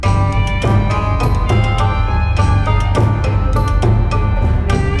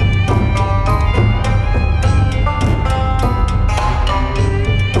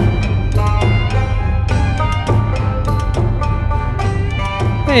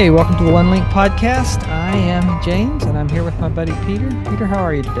Hey, welcome to the One Link Podcast. I am James, and I'm here with my buddy Peter. Peter, how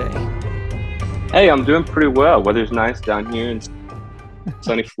are you today? Hey, I'm doing pretty well. Weather's nice down here in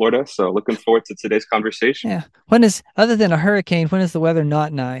sunny Florida, so looking forward to today's conversation. Yeah. Other than a hurricane, when is the weather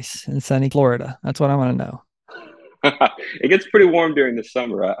not nice in sunny Florida? That's what I want to know. It gets pretty warm during the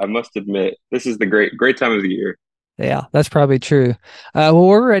summer, I must admit. This is the great time of the year. Yeah, that's probably true. Well,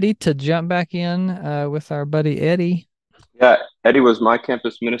 we're ready to jump back in with our buddy Eddie. Yeah, Eddie was my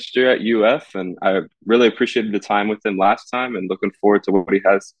campus minister at UF, and I really appreciated the time with him last time and looking forward to what he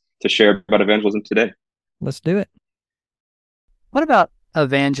has to share about evangelism today. Let's do it. What about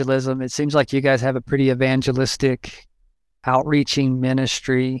evangelism? It seems like you guys have a pretty evangelistic, outreaching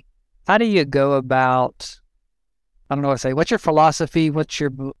ministry. How do you go about, I don't know what to say, what's your philosophy?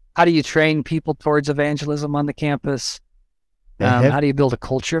 How do you train people towards evangelism on the campus? How do you build a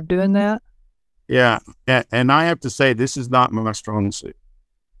culture of doing that? Yeah, and I have to say this is not my strong suit.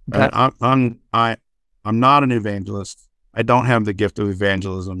 Okay. I'm not an evangelist. I don't have the gift of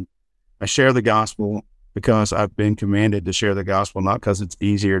evangelism. I share the gospel because I've been commanded to share the gospel, not because it's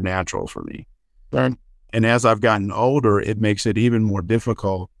easy or natural for me. Right. And as I've gotten older, it makes it even more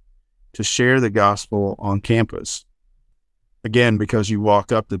difficult to share the gospel on campus. Again, because you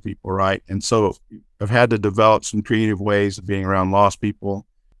walk up to people, right? And so I've had to develop some creative ways of being around lost people.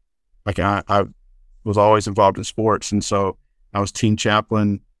 Like I was always involved in sports. And so I was team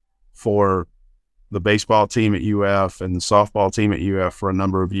chaplain for the baseball team at UF and the softball team at UF for a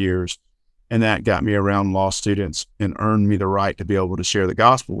number of years. And that got me around lost students and earned me the right to be able to share the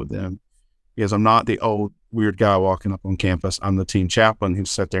gospel with them, because I'm not the old weird guy walking up on campus. I'm the team chaplain who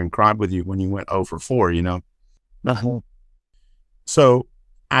sat there and cried with you when you went 0 for 4, you know? Uh-huh. So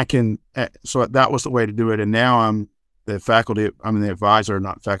so that was the way to do it. And now I'm the advisor,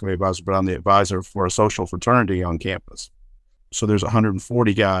 not faculty advisor, but I'm the advisor for a social fraternity on campus. So there's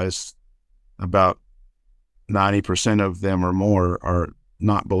 140 guys, about 90% of them or more are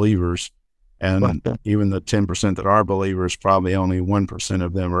not believers. And even the 10% that are believers, probably only 1%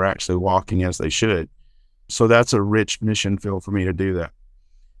 of them are actually walking as they should. So that's a rich mission field for me to do that.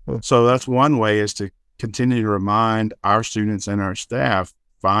 So that's one way, is to continue to remind our students and our staff,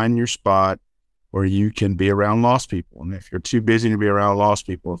 find your spot where you can be around lost people. And if you're too busy to be around lost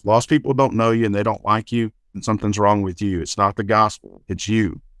people, if lost people don't know you and they don't like you, then something's wrong with you. It's not the gospel, it's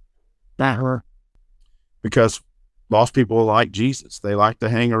you. Because lost people like Jesus. They like to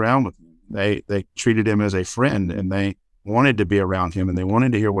hang around with him. They treated him as a friend, and they wanted to be around him, and they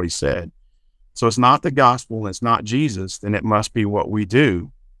wanted to hear what he said. So it's not the gospel, and it's not Jesus, then it must be what we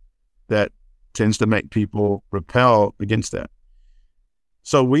do that tends to make people repel against that.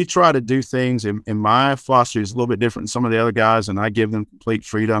 So we try to do things, in my philosophy is a little bit different than some of the other guys, and I give them complete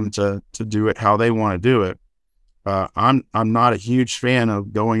freedom to do it how they want to do it. I'm not a huge fan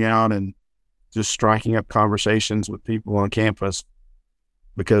of going out and just striking up conversations with people on campus,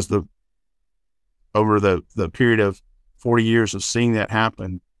 because over the period of 40 years of seeing that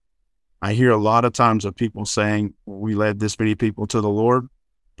happen, I hear a lot of times of people saying, we led this many people to the Lord,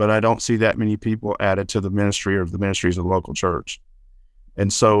 but I don't see that many people added to the ministry or the ministries of the local church.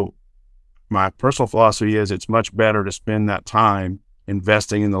 And so my personal philosophy is it's much better to spend that time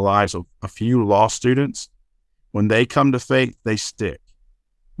investing in the lives of a few lost students. When they come to faith, they stick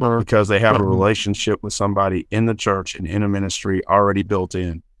because they have a relationship with somebody in the church and in a ministry already built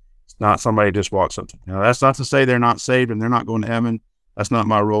in. It's not somebody just walks up to them. Now, that's not to say they're not saved and they're not going to heaven. That's not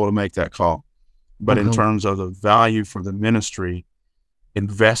my role to make that call. But in terms of the value for the ministry,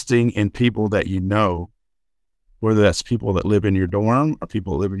 investing in people that you know, whether that's people that live in your dorm or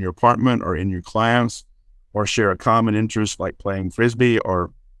people that live in your apartment or in your class or share a common interest like playing Frisbee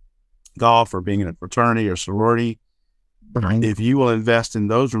or golf or being in a fraternity or sorority. If you will invest in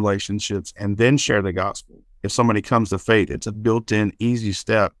those relationships and then share the gospel, if somebody comes to faith, it's a built-in easy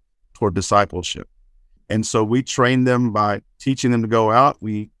step toward discipleship. And so we train them by teaching them to go out.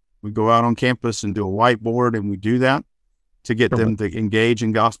 We go out on campus and do a whiteboard, and we do that to get them to engage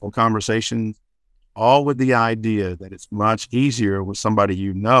in gospel conversations, all with the idea that it's much easier with somebody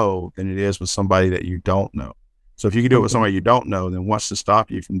you know than it is with somebody that you don't know. So if you can do it with somebody you don't know, then what's to stop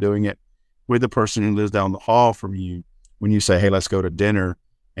you from doing it with the person who lives down the hall from you? When you say, hey, let's go to dinner,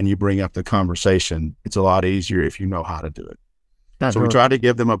 and you bring up the conversation, it's a lot easier if you know how to do it. So we try to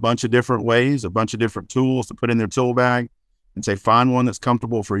give them a bunch of different ways, a bunch of different tools to put in their tool bag and say, find one that's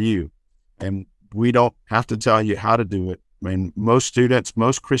comfortable for you. And we don't have to tell you how to do it. I mean, most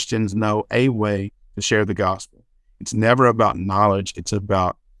Christians know a way to share the gospel. It's never about knowledge. It's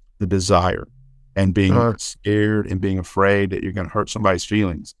about the desire and being scared and being afraid that you're going to hurt somebody's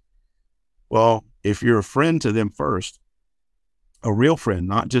feelings. Well, if you're a friend to them first, a real friend,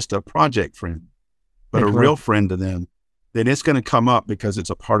 not just a project friend, but a Mhm. real friend to them, then it's going to come up because it's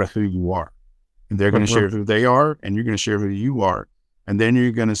a part of who you are. And they're going to Mhm. share who they are, and you're going to share who you are. And then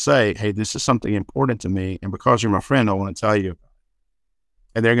you're going to say, hey, this is something important to me. And because you're my friend, I want to tell you.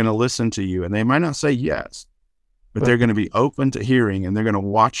 And they're going to listen to you. And they might not say yes, but they're going to be open to hearing, and they're going to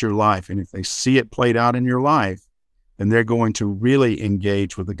watch your life. And if they see it played out in your life, then they're going to really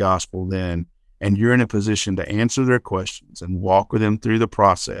engage with the gospel then. And you're in a position to answer their questions and walk with them through the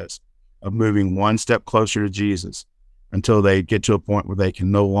process of moving one step closer to Jesus until they get to a point where they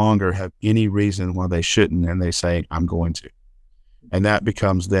can no longer have any reason why they shouldn't. And they say, I'm going to. And that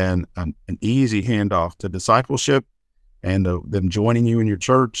becomes then an easy handoff to discipleship and them joining you in your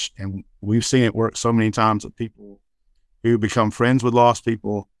church. And we've seen it work so many times with people who become friends with lost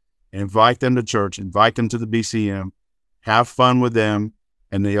people, and invite them to church, invite them to the BCM, have fun with them.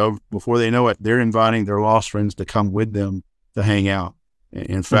 And before they know it, they're inviting their lost friends to come with them to hang out.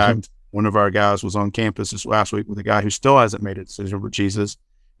 In fact, one of our guys was on campus this last week with a guy who still hasn't made a decision for Jesus,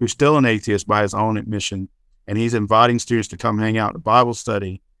 who's still an atheist by his own admission. And he's inviting students to come hang out at Bible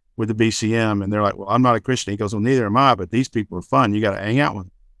study with the BCM. And they're like, well, I'm not a Christian. He goes, well, neither am I, but these people are fun. You got to hang out with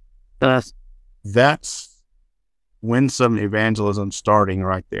them. That's winsome evangelism starting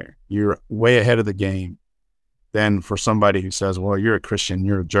right there. You're way ahead of the game than for somebody who says, well, you're a Christian,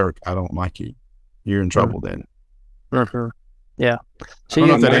 you're a jerk, I don't like you. You're in trouble then. Yeah. So I don't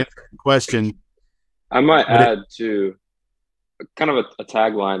know if that answers the question. I might add to kind of a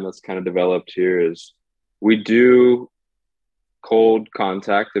tagline that's kind of developed here is we do cold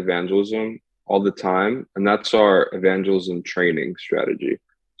contact evangelism all the time, and that's our evangelism training strategy.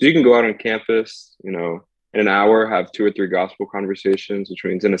 So you can go out on campus, in an hour, have 2 or 3 gospel conversations, which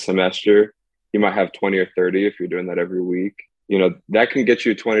means in a semester, you might have 20 or 30 if you're doing that every week. That can get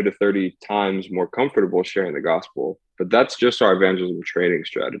you 20 to 30 times more comfortable sharing the gospel. But that's just our evangelism training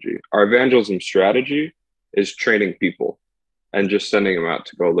strategy. Our evangelism strategy is training people and just sending them out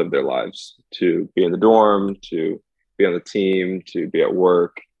to go live their lives, to be in the dorm, to be on the team, to be at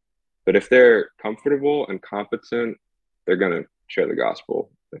work. But if they're comfortable and competent, they're going to share the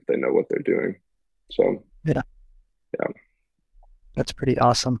gospel if they know what they're doing. So, yeah. That's pretty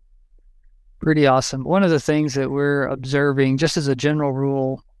awesome. Pretty awesome. One of the things that we're observing, just as a general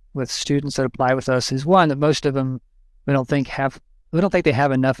rule with students that apply with us, is one, that most of them we don't think they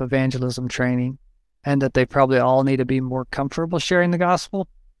have enough evangelism training, and that they probably all need to be more comfortable sharing the gospel.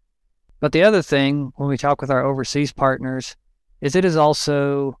 But the other thing, when we talk with our overseas partners, is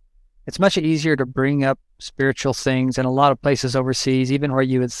it's much easier to bring up spiritual things in a lot of places overseas, even where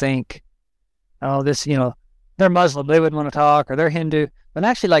you would think, oh, this, they're Muslim, they wouldn't want to talk, or they're Hindu. But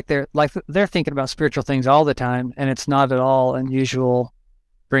actually, they're thinking about spiritual things all the time, and it's not at all unusual.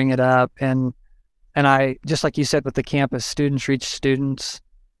 Bring it up, and I, just like you said with the campus, students reach students.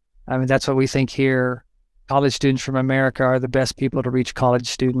 I mean, that's what we think here. College students from America are the best people to reach college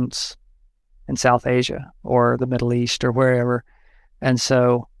students in South Asia or the Middle East or wherever. And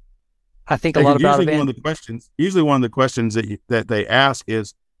so, I think a lot about usually one of the questions that they ask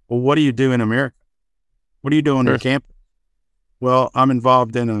is, well, what do you do in America? What do you do on your campus? Well, I'm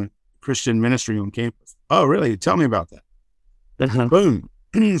involved in a Christian ministry on campus. Oh, really? Tell me about that. Boom.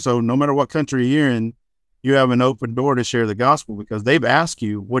 So no matter what country you're in, you have an open door to share the gospel because they've asked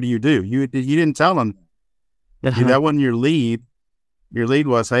you, what do you do? You didn't tell them that. That wasn't your lead. Your lead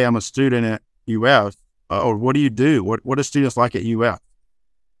was, hey, I'm a student at UF. Or what do you do? What are students like at UF?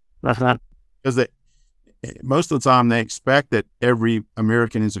 Because most of the time they expect that every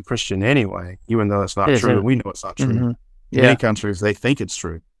American is a Christian anyway, even though it's not true. We know it's not true. In many countries, they think it's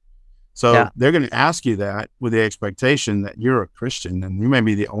true. So they're going to ask you that with the expectation that you're a Christian, and you may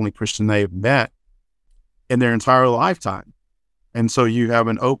be the only Christian they've met in their entire lifetime. And so you have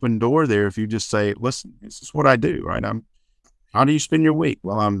an open door there if you just say, listen, this is what I do, right? How do you spend your week?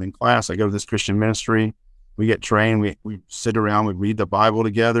 Well, I'm in class. I go to this Christian ministry. We get trained. We sit around. We read the Bible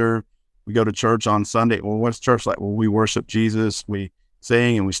together. We go to church on Sunday. Well, what's church like? Well, we worship Jesus. We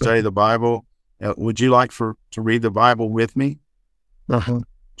sing and we study the Bible. Would you like to read the Bible with me?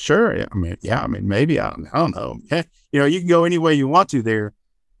 Sure. Maybe. I don't know. You can go any way you want to there,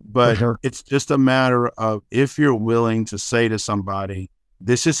 but it's just a matter of if you're willing to say to somebody,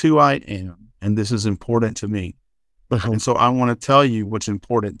 this is who I am, and this is important to me. And so I want to tell you what's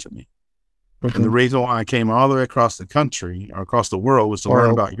important to me. And the reason why I came all the way across the country or across the world was to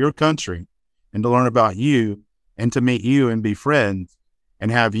learn about your country and to learn about you and to meet you and be friends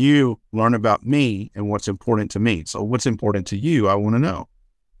and have you learn about me and what's important to me. So what's important to you, I want to know.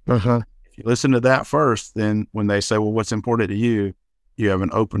 If you listen to that first, then when they say, well, what's important to you, you have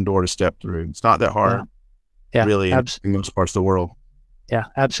an open door to step through. It's not that hard. Yeah, really, in most parts of the world. Yeah,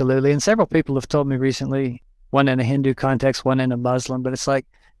 absolutely. And several people have told me recently, one in a Hindu context, one in a Muslim, but it's like,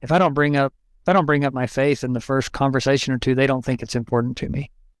 if I don't bring up my faith in the first conversation or two, they don't think it's important to me.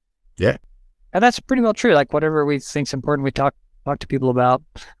 Yeah. And that's pretty well true. Like whatever we think's important, we talk to people about.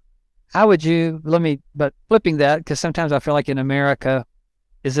 How would you, but flipping that, because sometimes I feel like in America,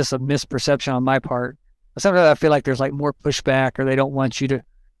 is this a misperception on my part? Sometimes I feel like there's like more pushback, or they don't want you to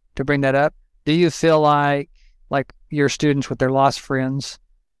bring that up. Do you feel like your students with their lost friends,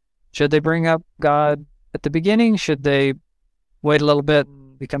 should they bring up God at the beginning? Should they wait a little bit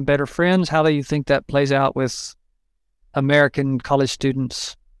and become better friends? How do you think that plays out with American college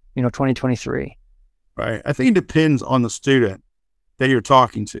students, 2023? Right. I think it depends on the student that you're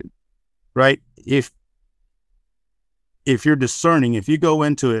talking to, right? If you're discerning, if you go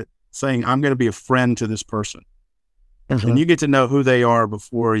into it saying, I'm going to be a friend to this person, and you get to know who they are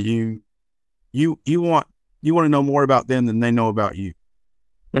before you want to know more about them than they know about you,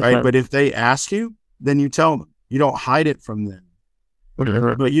 right? But if they ask you, then you tell them. You don't hide it from them.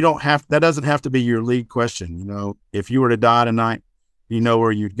 But you don't have, that doesn't have to be your lead question. If you were to die tonight,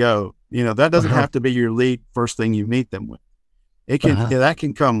 where you'd go. That doesn't have to be your lead first thing you meet them with. It can, that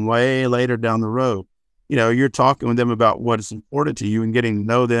can come way later down the road. You're talking with them about what is important to you and getting to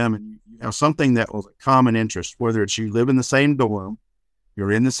know them, and you have something that was a common interest, whether it's you live in the same dorm,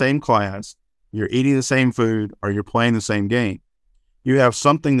 you're in the same class, you're eating the same food, or you're playing the same game. You have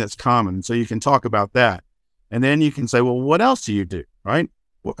something that's common. So you can talk about that. And then you can say, well, what else do you do? Right?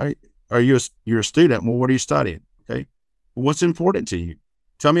 Well, you're a student. Well, what are you studying? Okay. What's important to you?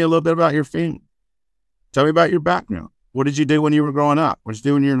 Tell me a little bit about your family. Tell me about your background. What did you do when you were growing up? What did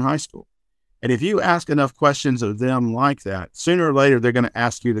you do when you were in high school? And if you ask enough questions of them like that, sooner or later, they're going to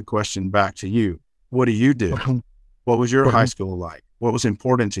ask you the question back to you. What do you do? What was your high school like? What was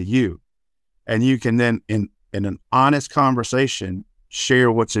important to you? And you can then, in an honest conversation,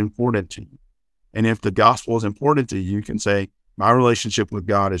 share what's important to you. And if the gospel is important to you, you can say, my relationship with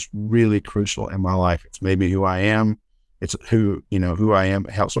God is really crucial in my life. It's maybe who I am. It's who I am.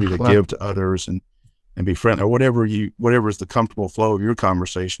 It helps me to give to others and be friendly, or whatever is the comfortable flow of your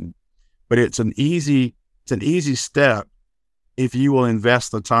conversation. But it's an easy step if you will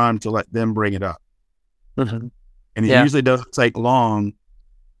invest the time to let them bring it up. And it usually doesn't take long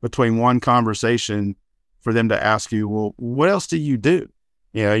between one conversation for them to ask you, well, what else do you do?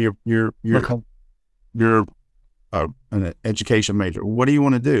 You're an education major. What do you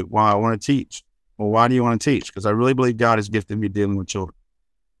want to do? Well, I want to teach. Well, why do you want to teach? Because I really believe God has gifted me dealing with children.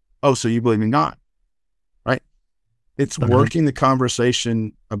 Oh, so you believe in God, right? It's working the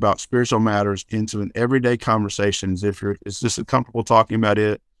conversation about spiritual matters into an everyday conversation as if it's just comfortable talking about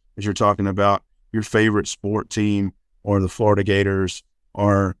it as you're talking about your favorite sport team or the Florida Gators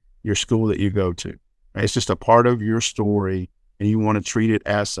or your school that you go to. Right? It's just a part of your story, and you want to treat it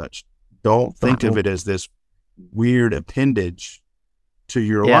as such. Don't think of it as this weird appendage to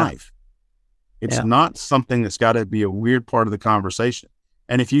your life. It's not something that's got to be a weird part of the conversation.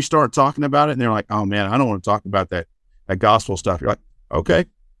 And if you start talking about it and they're like, oh man, I don't want to talk about that gospel stuff. You're like, okay,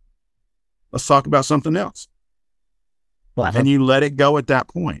 let's talk about something else. And you let it go at that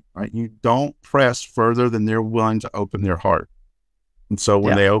point, right? You don't press further than they're willing to open their heart. And so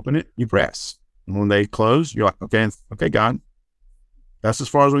when they open it, you press. And when they close, you're like, okay, God, that's as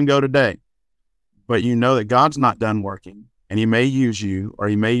far as we can go today. But you know that God's not done working, and he may use you, or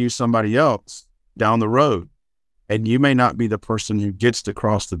he may use somebody else down the road. And you may not be the person who gets to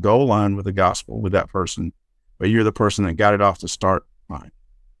cross the goal line with the gospel with that person, but you're the person that got it off the start line.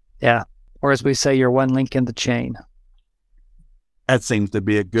 Yeah. Or as we say, you're one link in the chain. That seems to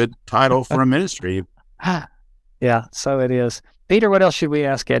be a good title for a ministry. Yeah, so it is. Peter, what else should we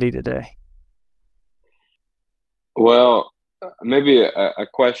ask Eddie today? Well, maybe a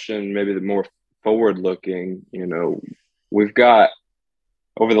question, maybe the more forward-looking. We've got,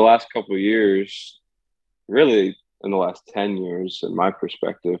 over the last couple of years, really in the last 10 years, in my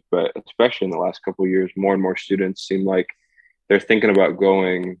perspective, but especially in the last couple of years, more and more students seem like they're thinking about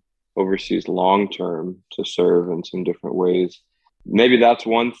going overseas long-term to serve in some different ways. Maybe that's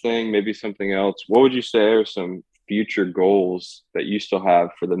one thing, maybe something else. What would you say are some future goals that you still have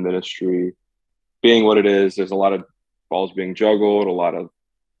for the ministry? Being what it is, there's a lot of balls being juggled, a lot of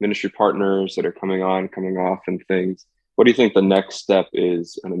ministry partners that are coming on, coming off, and things. What do you think the next step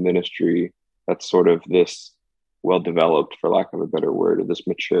is in a ministry that's sort of this well-developed, for lack of a better word, or this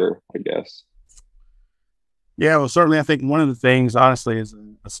mature, I guess? Yeah, well, certainly I think one of the things, honestly, is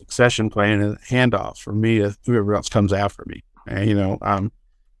a succession plan and a handoff for me to whoever else comes after me. And,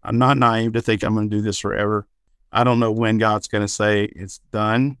 I'm not naive to think I'm going to do this forever. I don't know when God's going to say it's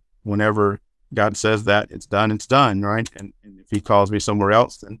done, whenever God says that it's done, right? And if he calls me somewhere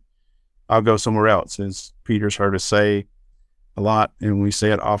else, then I'll go somewhere else. As Peter's heard us say a lot, and we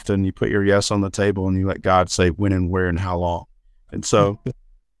say it often, you put your yes on the table and you let God say when and where and how long. And so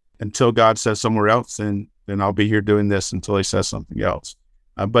until God says somewhere else, then I'll be here doing this until he says something else.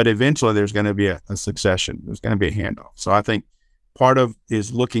 But eventually there's going to be a succession. There's going to be a handoff. So I think part of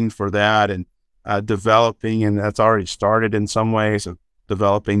is looking for that and developing, and that's already started in some ways, of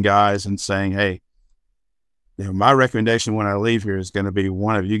developing guys and saying, hey, my recommendation when I leave here is going to be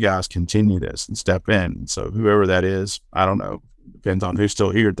one of you guys continue this and step in. And so whoever that is, I don't know, depends on who's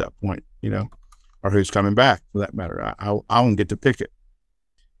still here at that point, or who's coming back for that matter. I won't get to pick it.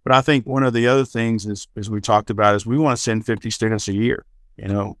 But I think one of the other things is, as we talked about, is we want to send 50 students a year.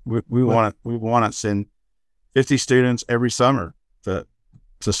 We want to send 50 students every summer to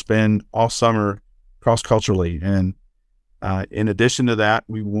spend all summer cross-culturally. And in addition to that,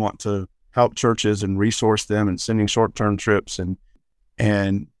 we want to help churches and resource them and sending short-term trips.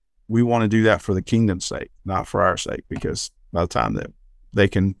 And we want to do that for the kingdom's sake, not for our sake, because by the time that they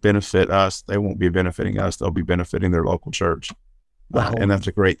can benefit us, they won't be benefiting us. They'll be benefiting their local church. And that's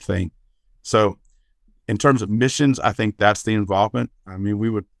a great thing. So in terms of missions, I think that's the involvement. I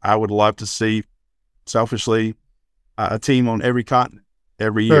mean, I would love to see, selfishly, a team on every continent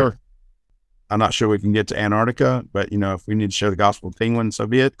every year. Sure. I'm not sure we can get to Antarctica, but if we need to share the gospel with penguins, so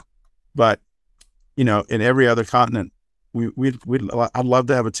be it. But in every other continent, I'd love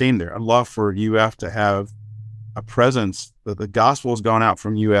to have a team there. I'd love for UF to have a presence that the gospel has gone out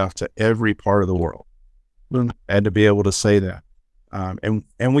from UF to every part of the world, and to be able to say that.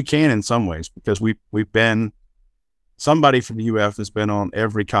 And we can in some ways, because we've been, somebody from UF has been on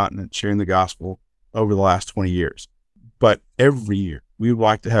every continent sharing the gospel over the last 20 years. But every year we would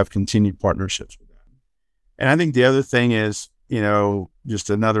like to have continued partnerships with that. And I think the other thing is, just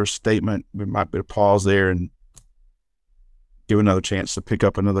another statement, we might be to pause there and give another chance to pick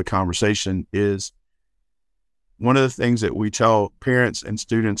up another conversation, is one of the things that we tell parents and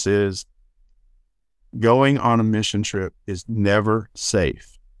students is going on a mission trip is never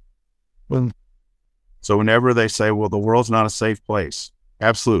safe. So whenever they say, well, the world's not a safe place,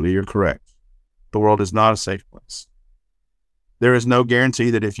 absolutely, you're correct. The world is not a safe place. There is no guarantee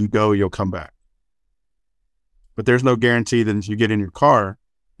that if you go, you'll come back. But there's no guarantee that if you get in your car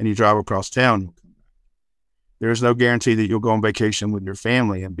and you drive across town, you'll come back. There's no guarantee that you'll go on vacation with your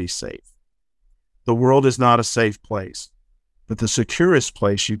family and be safe. The world is not a safe place, but the securest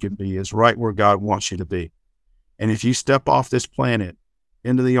place you can be is right where God wants you to be. And if you step off this planet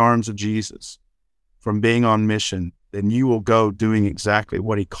into the arms of Jesus from being on mission, then you will go doing exactly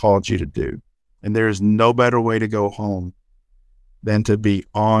what he called you to do. And there is no better way to go home than to be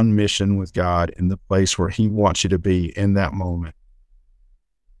on mission with God in the place where he wants you to be in that moment.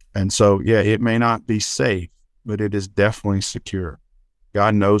 And so, yeah, it may not be safe, but it is definitely secure.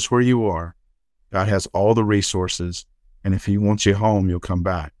 God knows where you are. God has all the resources. And if he wants you home, you'll come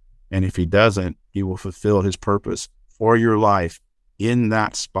back. And if he doesn't, he will fulfill his purpose for your life in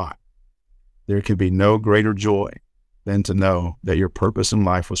that spot. There can be no greater joy than to know that your purpose in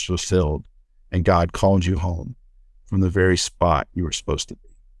life was fulfilled and God called you home from the very spot you were supposed to be.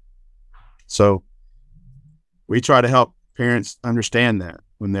 So we try to help parents understand that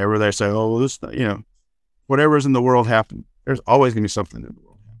whenever they say, oh, this, whatever's in the world happened, there's always going to be something in the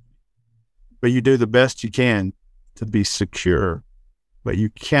world happening. But you do the best you can to be secure, but you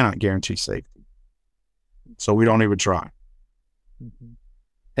cannot guarantee safety. So we don't even try. Mm-hmm.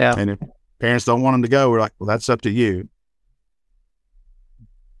 Yeah. And if parents don't want them to go, we're like, well, that's up to you.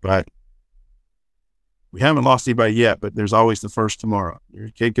 But we haven't lost anybody yet, but there's always the first tomorrow. Your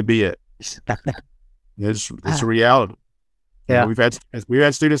kid could be it. It's a reality. Yeah. We've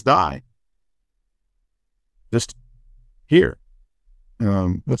had students die just here.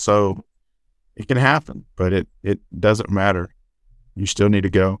 So it can happen, but it doesn't matter. You still need to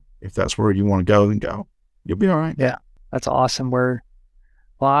go. If that's where you want to go, then go. You'll be all right. Yeah. That's awesome. Well,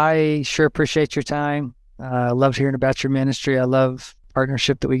 I sure appreciate your time. I love hearing about your ministry. I love the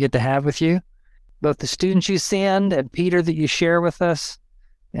partnership that we get to have with you. Both the students you send and Peter that you share with us,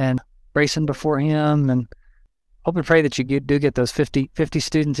 and bracing before him, and hope and pray that you do get those 50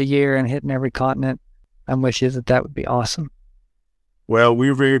 students a year and hitting every continent. I'm with you that would be awesome. Well,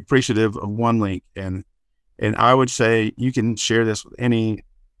 we're very appreciative of OneLink, and I would say you can share this with any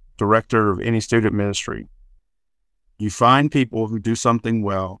director of any student ministry. You find people who do something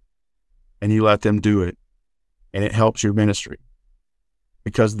well and you let them do it, and it helps your ministry,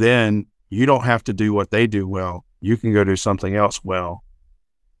 because then you don't have to do what they do well. You can go do something else well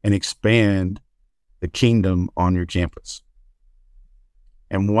and expand the kingdom on your campus.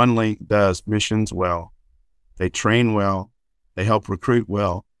 And OneLink does missions well. They train well. They help recruit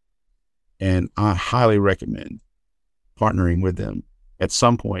well. And I highly recommend partnering with them at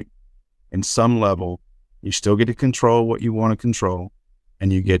some point. In some level, you still get to control what you want to control,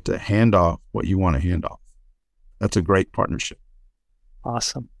 and you get to hand off what you want to hand off. That's a great partnership.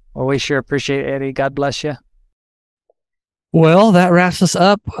 Awesome. Well, we sure appreciate it, Eddie. God bless you. Well, that wraps us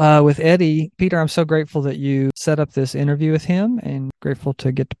up with Eddie. Peter, I'm so grateful that you set up this interview with him and grateful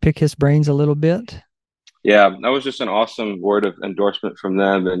to get to pick his brains a little bit. Yeah, that was just an awesome word of endorsement from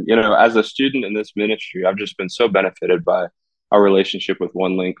them. And, as a student in this ministry, I've just been so benefited by our relationship with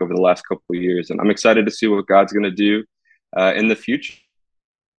OneLink over the last couple of years. And I'm excited to see what God's going to do in the future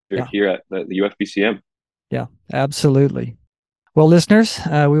here at the UFBCM. Yeah, absolutely. Well, listeners,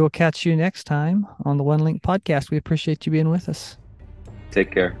 we will catch you next time on the OneLink podcast. We appreciate you being with us.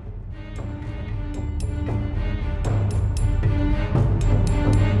 Take care.